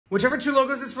Whichever two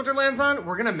logos this filter lands on,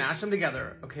 we're gonna mash them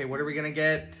together. Okay, what are we gonna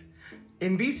get?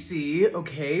 NBC,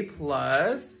 okay,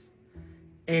 plus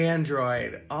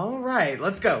Android. All right,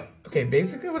 let's go. Okay,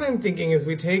 basically what I'm thinking is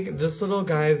we take this little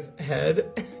guy's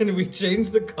head and we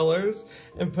change the colors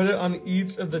and put it on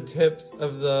each of the tips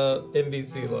of the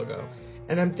NBC logo.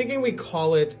 And I'm thinking we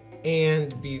call it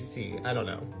and BC, I don't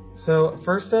know. So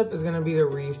first step is gonna be to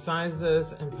resize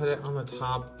this and put it on the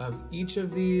top of each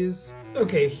of these.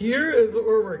 Okay, here is what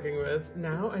we're working with.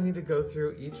 Now I need to go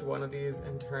through each one of these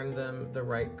and turn them the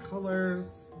right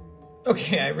colors.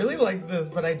 Okay, I really like this,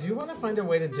 but I do want to find a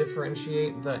way to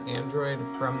differentiate the Android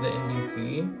from the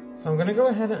NBC. So I'm gonna go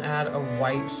ahead and add a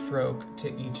white stroke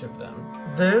to each of them.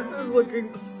 This is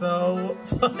looking so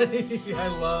funny. I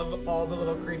love all the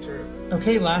little creatures.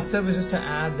 Okay, last step is just to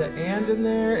add the and in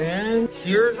there, and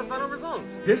here's the final result.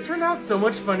 This turned out so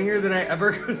much funnier than I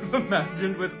ever could have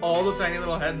imagined with all the tiny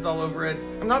little heads all over it.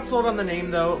 I'm not sold on the name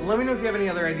though. Let me know if you have any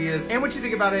other ideas and what you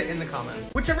think about it in the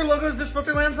comments. Whichever logos this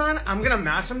filter lands on, I'm gonna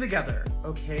mash them together.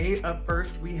 Okay, up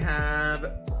first we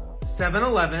have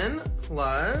 7-Eleven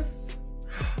plus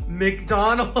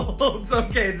McDonald's.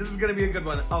 Okay, this is gonna be a good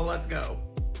one. Oh, let's go.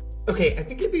 Okay, I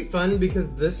think it'd be fun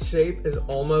because this shape is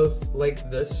almost like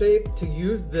this shape, to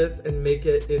use this and make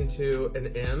it into an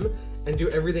M and do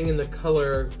everything in the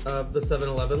colors of the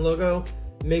 7-Eleven logo,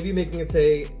 maybe making it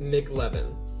say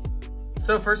McLevin.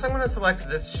 So first I'm gonna select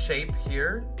this shape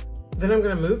here. Then I'm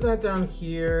gonna move that down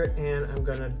here and I'm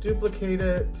gonna duplicate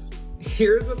it.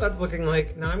 Here's what that's looking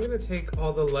like. Now I'm gonna take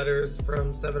all the letters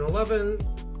from 7-Eleven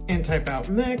and type out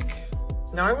Mick.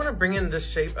 Now I wanna bring in this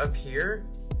shape up here.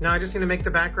 Now I just need to make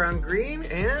the background green,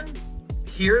 and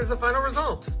here's the final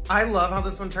result. I love how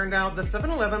this one turned out. The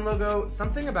 7-Eleven logo,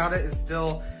 something about it is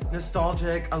still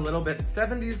nostalgic, a little bit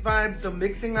 70s vibe, so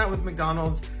mixing that with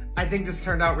McDonald's, I think just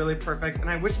turned out really perfect, and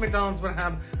I wish McDonald's would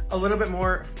have a little bit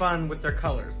more fun with their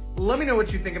colors. Let me know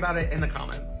what you think about it in the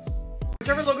comments.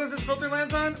 Whichever logos this filter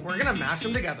lands on, we're gonna mash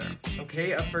them together.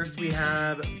 Okay, up first we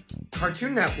have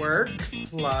Cartoon Network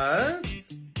plus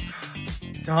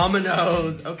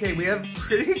Domino's. Okay, we have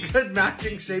pretty good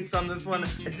matching shapes on this one.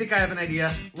 I think I have an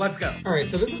idea. Let's go. All right,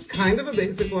 so this is kind of a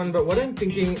basic one, but what I'm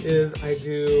thinking is I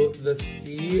do the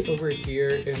C over here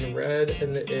in red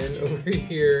and the N over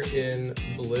here in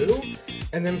blue,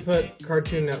 and then put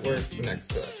Cartoon Network next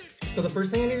to it. So the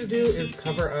first thing I need to do is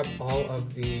cover up all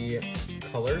of the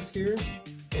colors here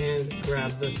and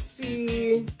grab the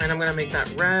C, and I'm gonna make that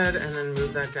red and then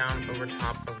move that down over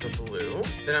top of the blue.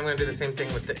 Then I'm gonna do the same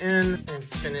thing with the N and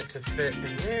spin it to fit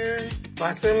in there.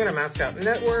 Lastly, I'm gonna mask out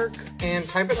network and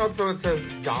type it out so it says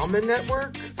Domin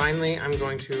Network. Finally, I'm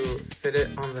going to fit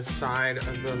it on the side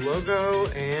of the logo,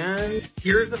 and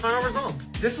here's the final result.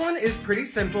 This one is pretty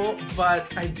simple,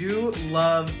 but I do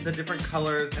love the different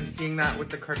colors and seeing that with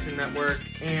the Cartoon Network,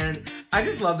 and I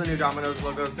just love the new Domino's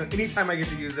logo, so anytime I get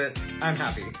to use it, I'm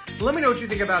happy. Let me know what you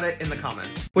think about it in the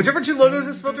comments. Whichever two logos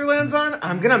this filter lands on,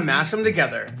 I'm gonna mash them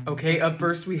together. Okay, up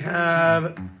first we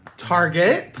have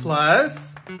Target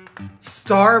plus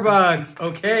Starbucks.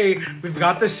 Okay, we've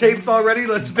got the shapes already.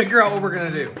 Let's figure out what we're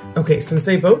gonna do. Okay, since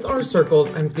they both are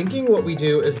circles, I'm thinking what we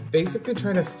do is basically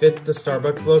try to fit the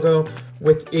Starbucks logo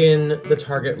within the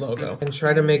Target logo and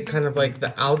try to make kind of like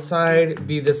the outside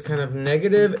be this kind of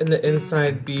negative and the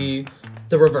inside be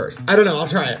the reverse. I don't know, I'll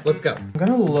try it. Let's go. I'm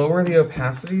gonna lower the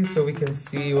opacity so we can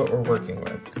see what we're working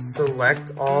with.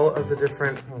 Select all of the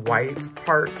different white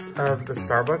parts of the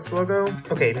Starbucks logo.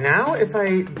 Okay, now if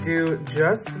I do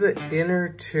just the inner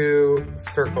two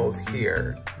circles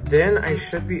here, then I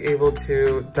should be able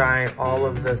to dye all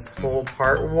of this whole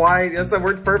part white. Yes, that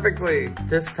worked perfectly.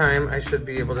 This time I should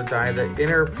be able to dye the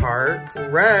inner part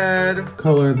red,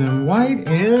 color them white,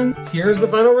 and here's the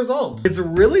final result. It's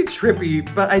really trippy,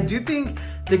 but I do think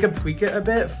they could tweak it a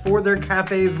bit for their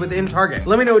cafes within Target.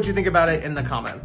 Let me know what you think about it in the comments.